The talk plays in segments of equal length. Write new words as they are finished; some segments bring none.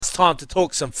time to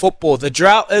talk some football. The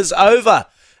drought is over.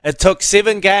 It took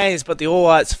 7 games, but the All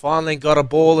Whites finally got a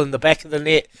ball in the back of the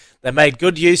net. They made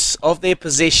good use of their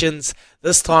possessions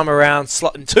this time around,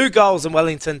 slotting 2 goals in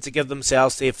Wellington to give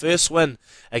themselves their first win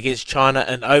against China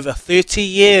in over 30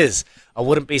 years. I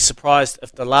wouldn't be surprised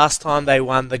if the last time they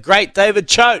won, the great David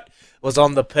Chote was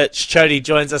on the pitch. Chote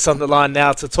joins us on the line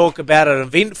now to talk about an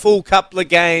eventful couple of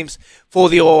games for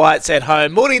the All Whites at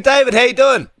home. Morning, David. How you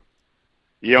doing?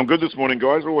 Yeah, I'm good this morning,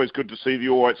 guys. Always good to see the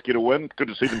All Whites get a win. Good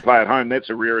to see them play at home.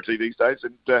 That's a rarity these days.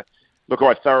 And look,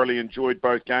 I thoroughly enjoyed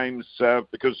both games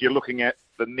because you're looking at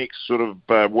the next sort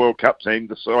of World Cup team,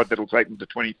 the side that'll take them to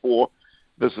 24.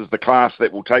 This is the class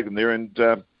that will take them there. And,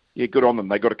 yeah, good on them.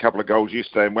 They got a couple of goals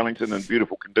yesterday in Wellington in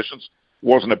beautiful conditions.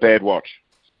 Wasn't a bad watch.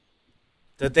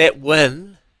 Did that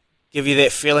win give you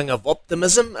that feeling of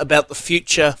optimism about the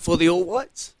future for the All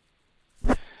Whites?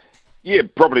 Yeah,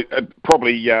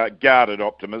 probably guarded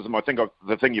optimism. I think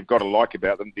the thing you've got to like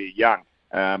about them, they're young.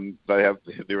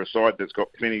 They're a side that's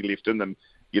got plenty left in them.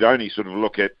 You'd only sort of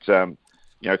look at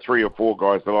 3 or 4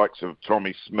 guys, the likes of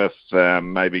Tommy Smith,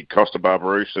 maybe Costa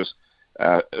Barbarouses,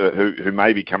 who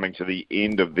may be coming to the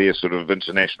end of their sort of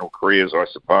international careers, I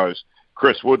suppose.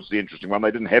 Chris Wood's the interesting one. They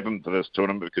didn't have him for this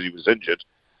tournament because he was injured.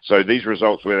 So these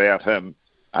results without him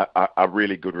are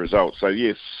really good results. So,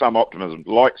 yes, some optimism,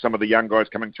 like some of the young guys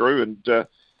coming through. And,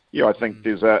 I think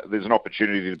there's an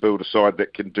opportunity to build a side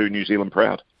that can do New Zealand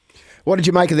proud. What did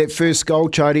you make of that first goal,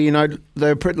 Chote? You know, they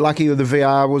were pretty lucky that the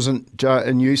VR wasn't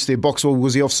in use. Their Boxall,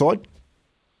 was he offside?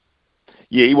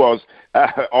 Yeah, he was.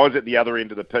 I was at the other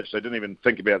end of the pitch, so I didn't even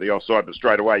think about the offside, but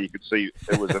straight away you could see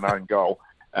it was an own goal.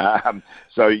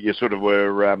 So you sort of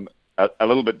were a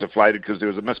little bit deflated because there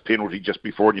was a missed penalty just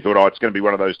before, and you thought, it's going to be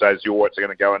one of those days. The All Whites are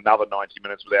going to go another 90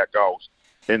 minutes without goals.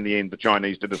 In the end, the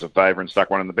Chinese did us a favour and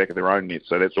stuck one in the back of their own net,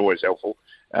 so that's always helpful.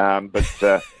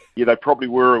 Yeah, they probably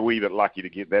were a wee bit lucky to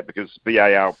get that because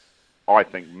VAR, I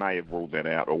think, may have ruled that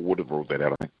out or would have ruled that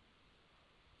out, I think.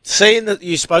 Seeing that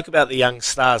you spoke about the young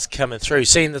stars coming through,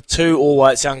 seeing the 2 All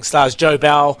Whites young stars, Joe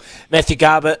Bell, Matthew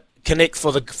Garbutt, connect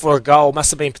for a goal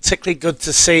must have been particularly good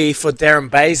to see for Darren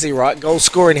Baisley, right? Goal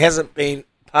scoring hasn't been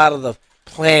part of the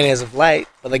plan as of late,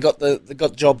 but they got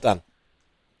the job done.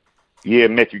 Yeah,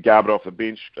 Matthew Garbutt off the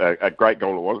bench, a great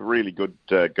goal it was, a really good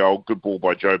goal, good ball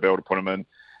by Joe Bell to put him in.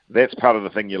 That's part of the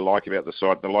thing you like about the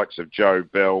side, the likes of Joe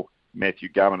Bell, Matthew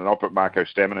Garbutt, and I'll put Marko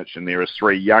Stamenic in there as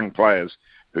 3 young players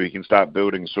who you can start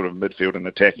building sort of midfield and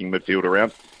attacking midfield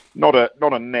around. Not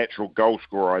a natural goal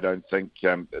scorer, I don't think,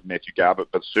 Matthew Garbutt,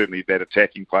 but certainly that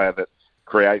attacking player that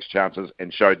creates chances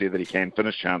and showed there that he can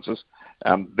finish chances.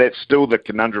 That's still the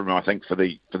conundrum, I think, for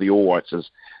the All Whites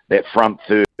is that front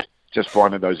third, just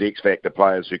finding those X-factor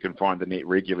players who can find the net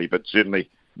regularly. But certainly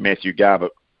Matthew Garbutt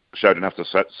showed enough to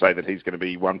say that he's going to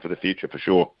be one for the future for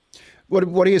sure.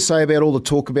 What do you say about all the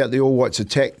talk about the All Whites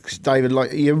attack, David?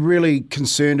 Like, are you really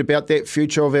concerned about that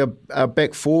future of our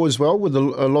back 4 as well, with the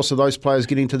loss of those players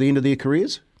getting to the end of their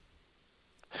careers?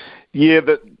 Yeah,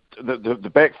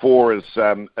 the back 4 is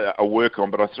a work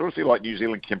on, but I sort of feel like New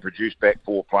Zealand can produce back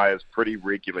 4 players pretty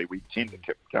regularly. We tend to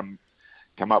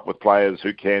come up with players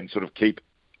who can sort of keep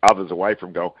others away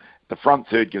from goal. The front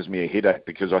third gives me a headache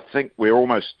because I think we're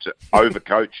almost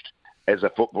overcoached as a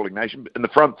footballing nation. In the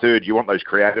front third, you want those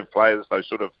creative players,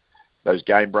 those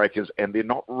game breakers, and they're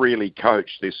not really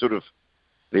coached.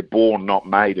 They're born, not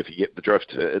made, if you get the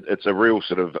drift. It's a real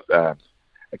sort of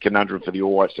a conundrum for the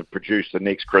All Whites to produce the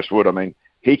next Chris Wood. I mean,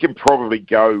 he can probably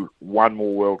go one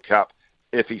more World Cup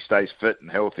if he stays fit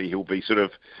and healthy. He'll be sort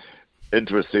of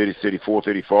into his 30, 34,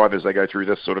 35 as they go through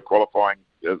this sort of qualifying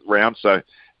round. So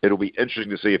it'll be interesting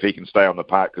to see if he can stay on the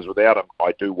park, because without him,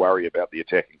 I do worry about the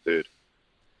attacking third.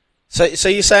 So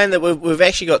you're saying that we've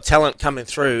actually got talent coming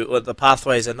through, the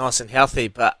pathways are nice and healthy,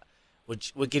 but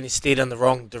we're getting steered in the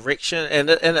wrong direction, and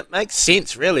it makes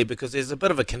sense, really, because there's a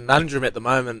bit of a conundrum at the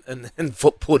moment in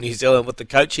football New Zealand with the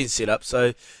coaching setup,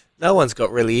 so no one's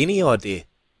got really any idea.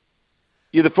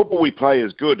 Yeah, the football we play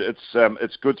is good.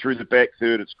 It's good through the back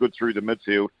third, it's good through the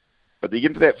midfield, but you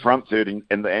get into that front third,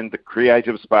 and the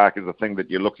creative spark is the thing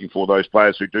that you're looking for, those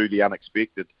players who do the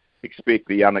unexpected, expect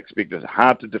the unexpected. It's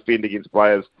hard to defend against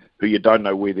players who you don't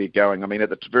know where they're going. I mean, at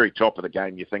the very top of the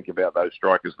game, you think about those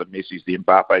strikers, the Messis, the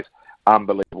Mbappes,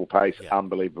 unbelievable pace,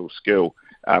 unbelievable skill.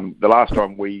 The last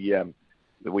time we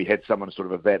had someone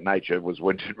sort of that nature was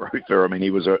Winton Ruther. I mean, he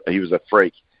was a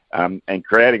freak. And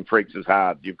creating freaks is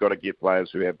hard. You've got to get players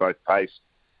who have both pace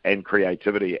and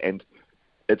creativity. And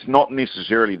it's not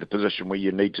necessarily the position where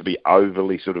you need to be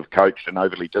overly sort of coached and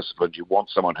overly disciplined. You want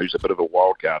someone who's a bit of a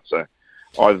wild card. So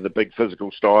either the big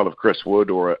physical style of Chris Wood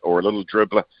or a little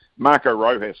dribbler. Marco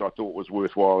Rojas, I thought, was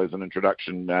worthwhile as an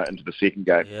introduction into the second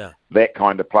game. Yeah. That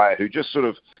kind of player who just sort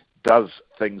of does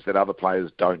things that other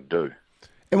players don't do.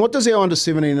 And what does our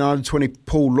under-17 and under-20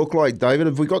 pool look like, David?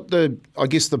 Have we got the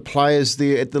players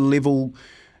there at the level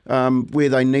where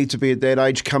they need to be at that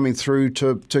age coming through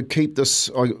to keep this,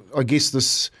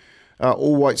 this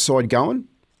all-white side going?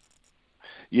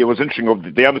 Yeah, it was interesting.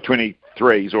 The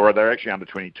under-23s, or they're actually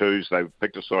under-22s, they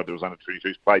picked a side that was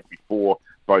under-22s, played before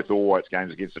both all-whites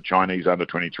games against the Chinese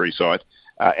under-23 side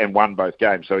and won both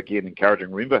games. So, again,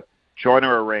 encouraging. Remember, China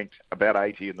are ranked about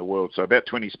 80 in the world, so about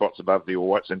 20 spots above the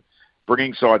all-whites. And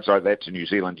bringing sides like that to New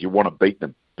Zealand, you want to beat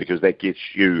them because that gets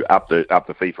you up the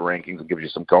FIFA rankings and gives you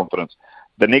some confidence.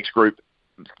 The next group,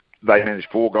 they managed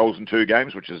 4 goals in 2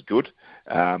 games, which is good.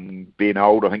 Ben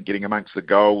Old, I think, getting amongst the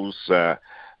goals. A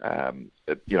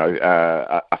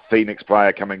Phoenix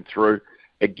player coming through.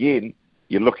 Again,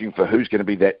 you're looking for who's going to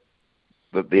be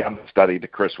the understudy to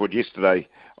Chris Wood. Yesterday,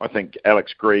 I think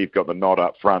Alex Grieve got the nod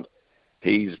up front.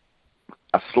 He's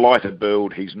a slighter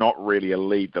build. He's not really a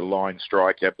lead-the-line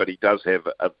striker, but he does have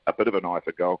a bit of an eye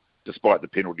for goal, despite the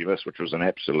penalty miss, which was an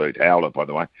absolute howler, by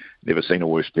the way. Never seen a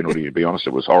worse penalty, to be honest.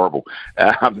 It was horrible.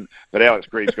 But Alex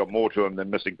Green's got more to him than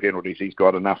missing penalties. He's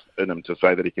got enough in him to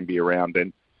say that he can be around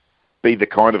and be the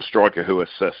kind of striker who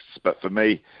assists. But for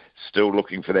me, still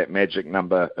looking for that magic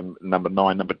number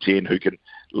 9, number 10, who can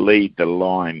lead the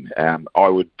line. I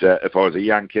would, if I was a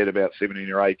young kid, about 17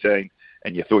 or 18,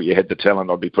 and you thought you had the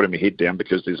talent, I'd be putting my head down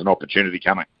because there's an opportunity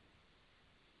coming.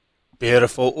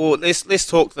 Beautiful. Well, let's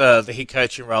talk the head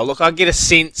coaching role. Look, I get a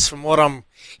sense from what I'm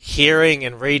hearing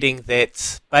and reading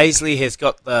that Baisley has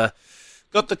got the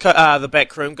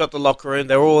back room, got the locker room.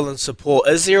 They're all in support.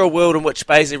 Is there a world in which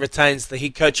Baisley retains the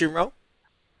head coaching role?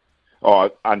 Oh,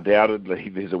 undoubtedly,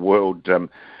 there's a world.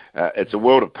 It's a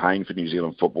world of pain for New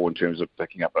Zealand football in terms of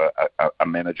picking up a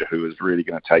manager who is really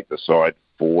going to take the side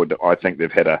forward. I think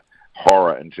they've had a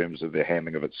horror in terms of their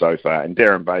handling of it so far. And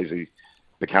Darren Baisley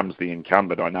becomes the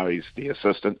incumbent. I know he's the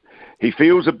assistant. He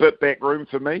feels a bit backroom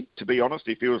for me, to be honest.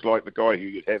 He feels like the guy who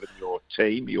you'd have in your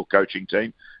team, your coaching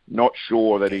team. Not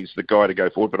sure that he's the guy to go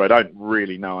forward, but I don't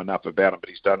really know enough about him. But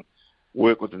he's done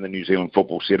work within the New Zealand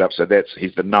football setup, so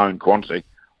he's the known quantity.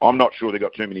 I'm not sure they've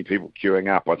got too many people queuing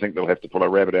up. I think they'll have to pull a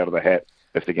rabbit out of the hat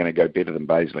if they're going to go better than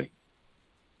Baisley.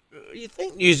 You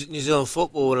think New Zealand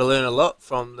football would have learned a lot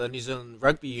from the New Zealand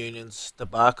Rugby Union's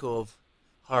debacle of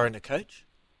hiring a coach?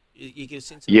 You get a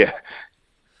sense of that?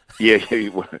 Yeah.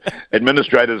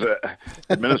 Administrators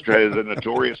are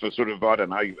notorious for sort of,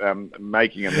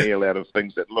 making a meal out of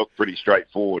things that look pretty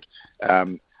straightforward.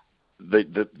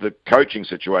 The coaching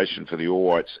situation for the All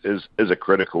Whites is a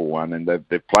critical one, and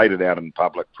they've played it out in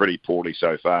public pretty poorly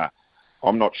so far.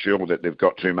 I'm not sure that they've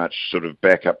got too much sort of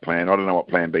backup plan. I don't know what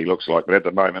plan B looks like, but at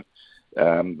the moment,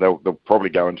 they'll probably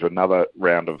go into another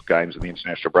round of games in the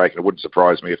international break, and it wouldn't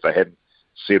surprise me if they hadn't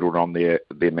settled on their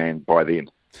man by then.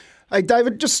 Hey,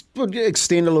 David, just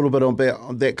extend a little bit on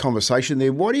that conversation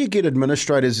there. Why do you get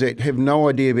administrators that have no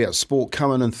idea about sport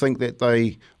come in and think that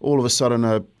they all of a sudden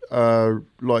are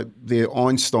like they're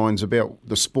Einsteins about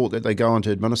the sport that they go on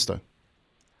to administer?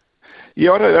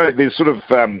 Yeah, I don't know. There's sort of,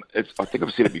 I think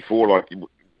I've said it before, like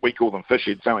we call them fish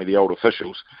heads, only the old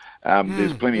officials.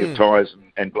 There's plenty of ties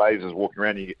and blazers walking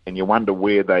around, and you wonder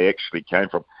where they actually came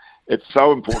from. It's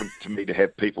so important to me to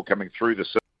have people coming through the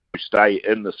system who stay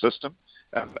in the system.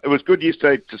 It was good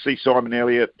yesterday to see Simon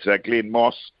Elliott, Glenn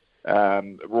Moss,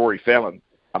 Rory Fallon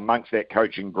amongst that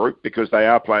coaching group, because they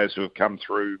are players who have come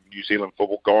through New Zealand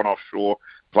football, gone offshore,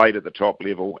 played at the top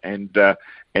level, and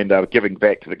are giving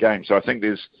back to the game. So I think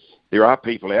there are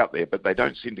people out there, but they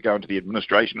don't seem to go into the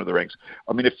administration of the ranks.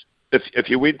 I mean, if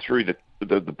you went through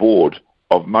the board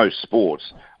of most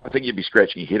sports, I think you'd be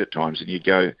scratching your head at times, and you'd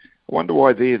go, I wonder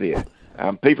why they're there.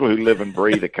 People who live and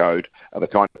breathe the code are the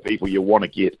kind of people you want to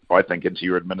get, I think, into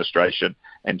your administration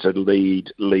and to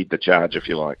lead the charge, if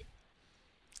you like.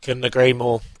 Couldn't agree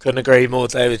more,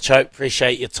 David Chote.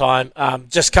 Appreciate your time.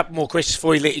 Just a couple more questions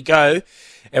before we let you go,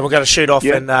 and we're going to shoot off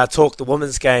and talk the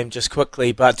women's game just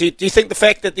quickly. But do you think the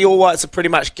fact that the All Whites are pretty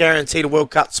much guaranteed a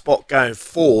World Cup spot going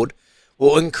forward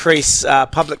will increase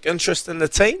public interest in the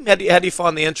team? How do you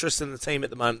find the interest in the team at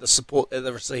the moment, the support that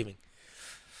they're receiving?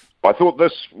 I thought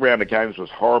this round of games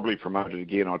was horribly promoted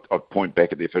again. I'd point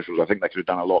back at the officials. I think they could have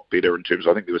done a lot better in terms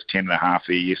of, I think there was 10.5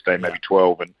 here yesterday, maybe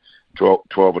 12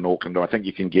 in Auckland. I think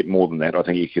you can get more than that. I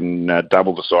think you can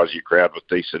double the size of your crowd with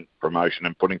decent promotion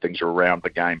and putting things around the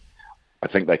game. I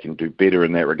think they can do better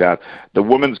in that regard. The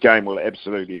women's game will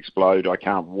absolutely explode. I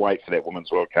can't wait for that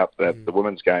Women's World Cup. The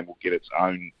women's game will get its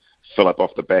own fill up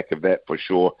off the back of that for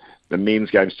sure. The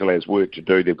men's game still has work to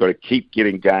do. They've got to keep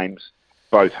getting games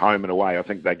both home and away. I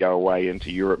think they go away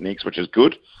into Europe next, which is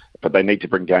good, but they need to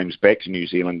bring games back to New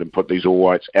Zealand and put these All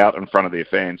Whites out in front of their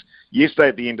fans. Yesterday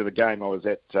at the end of the game, I was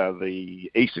at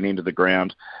the eastern end of the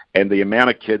ground, and the amount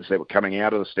of kids that were coming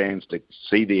out of the stands to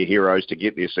see their heroes, to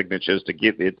get their signatures, to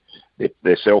get their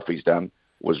selfies done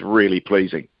was really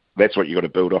pleasing. That's what you've got to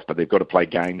build off, but they've got to play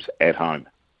games at home.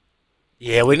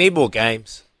 Yeah, we need more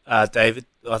games, David.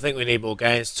 I think we need more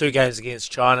games. 2 games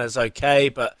against China is okay,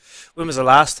 but when was the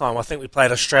last time? I think we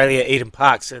played Australia at Eden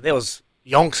Park, so that was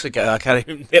yonks ago. I can't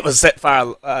even, it was that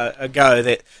far ago,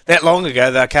 that long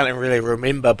ago that I can't even really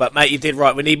remember. But, mate, you did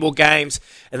right. We need more games,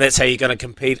 and that's how you're going to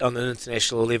compete on an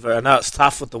international level. I know it's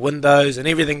tough with the windows and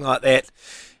everything like that,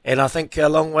 and I think a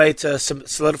long way to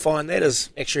solidifying that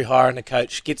is actually hiring a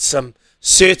coach. Get some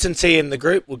certainty in the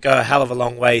group will go a hell of a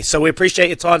long way. So we appreciate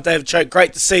your time, David Chote.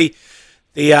 Great to see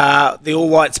the All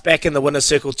Whites back in the winner's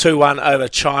circle, 2-1 over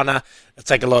China. I'll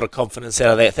take a lot of confidence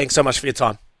out of that. Thanks so much for your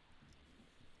time.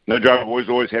 No drama, boys.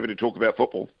 Always happy to talk about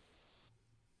football.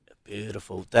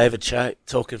 Beautiful. David Chote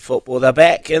talking football. They're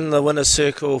back in the winner's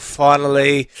circle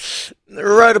finally.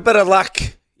 Rode a bit of luck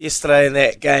yesterday in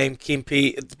that game,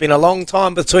 Kempe. It's been a long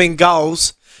time between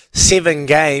goals. 7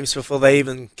 games before they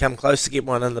even come close to get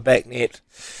one in the back net.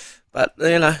 But,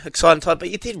 exciting time. But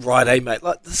you did right, mate?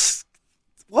 Like this.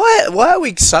 Why are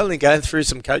we suddenly going through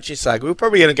some coaching saga? We're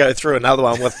probably going to go through another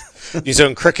one with New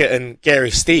Zealand cricket and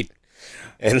Gary Stead.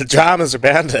 And the dramas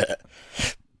around it.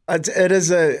 The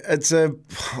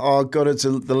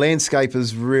landscape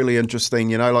is really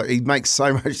interesting, like it makes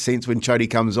so much sense when Chote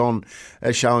comes on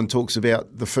a show and talks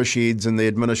about the fish heads and the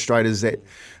administrators that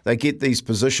they get these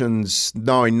positions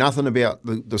knowing nothing about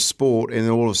the sport and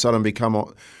then all of a sudden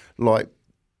become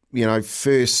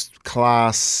first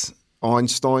class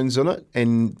Einsteins in it.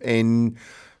 And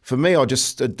for me,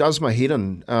 it does my head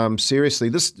in, seriously.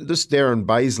 This Darren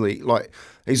Baisley,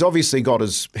 he's obviously got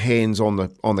his hands on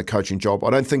the coaching job.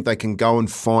 I don't think they can go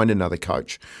and find another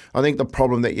coach. I think the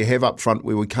problem that you have up front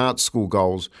where we can't score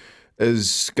goals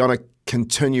is going to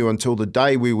continue until the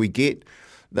day where we get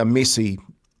the Messi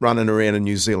running around in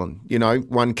New Zealand.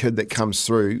 One kid that comes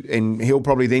through, and he'll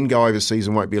probably then go overseas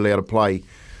and won't be allowed to play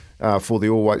for the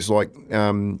All Whites, like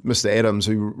Mr. Adams,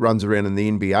 who runs around in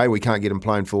the NBA. We can't get him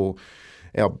playing for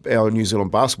our New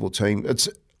Zealand basketball team.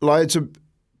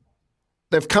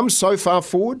 They've come so far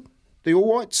forward, the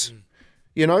All Whites.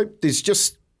 I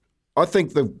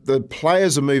think the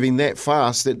players are moving that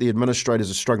fast that the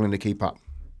administrators are struggling to keep up.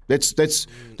 That's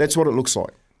what it looks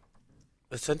like.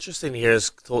 It's interesting to hear his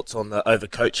thoughts on the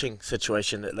overcoaching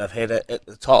situation that they've had at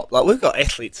the top. We've got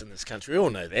athletes in this country, we all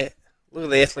know that. Look at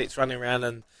the athletes running around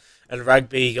in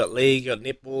rugby, you got league, you got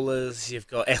netballers, you've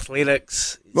got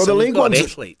athletics. Well, so the league one's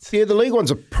athletes. Yeah, the league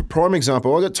one's a prime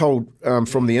example. I got told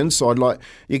from the inside,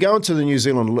 you go into the New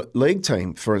Zealand league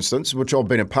team, for instance, which I've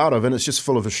been a part of, and it's just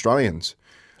full of Australians.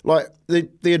 The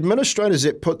administrators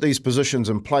that put these positions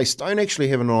in place don't actually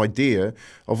have an idea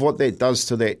of what that does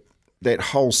to that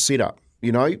whole setup.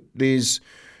 There's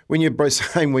when you're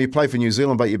saying, you play for New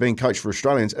Zealand, but you're being coached for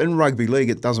Australians in rugby league,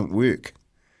 it doesn't work.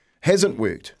 Hasn't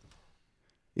worked.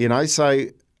 So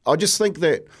I just think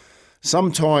that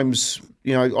sometimes,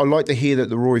 I like to hear that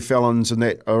the Rory Fallons and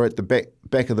that are at the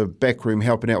back of the back room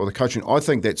helping out with the coaching. I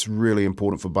think that's really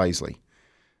important for Baisley.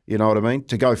 You know what I mean?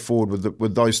 To go forward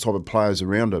with those type of players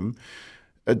around him.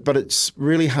 But it's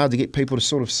really hard to get people to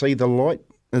sort of see the light,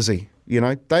 is he?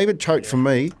 David Chote, for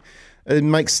me, it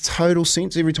makes total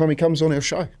sense every time he comes on our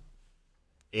show.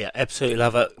 Yeah, absolutely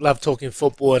love it. Love talking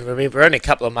football, and remember, we're only a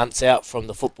couple of months out from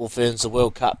the Football Ferns, the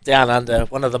World Cup, down under,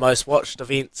 one of the most watched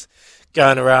events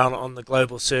going around on the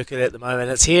global circuit at the moment.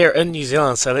 It's here in New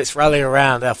Zealand, so let's rally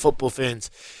around our Football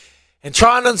Ferns and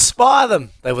try and inspire them.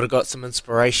 They would have got some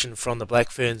inspiration from the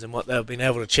Black Ferns and what they've been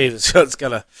able to achieve. So it's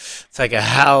going to take a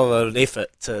hell of an effort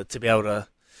to be able to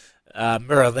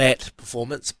mirror that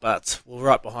performance, but we're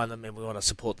right behind them and we want to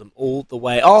support them all the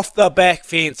way. Off the back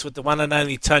fence with the one and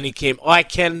only Tony Kemp. I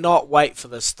cannot wait for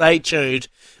this. Stay tuned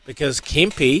because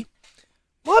Kempy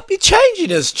might be changing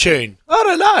his tune. I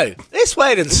don't know. Let's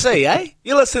wait and see, eh?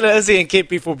 You listen to Izzy and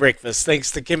Kempy for breakfast, thanks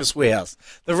to Chemist Warehouse,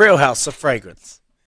 the real house of fragrance.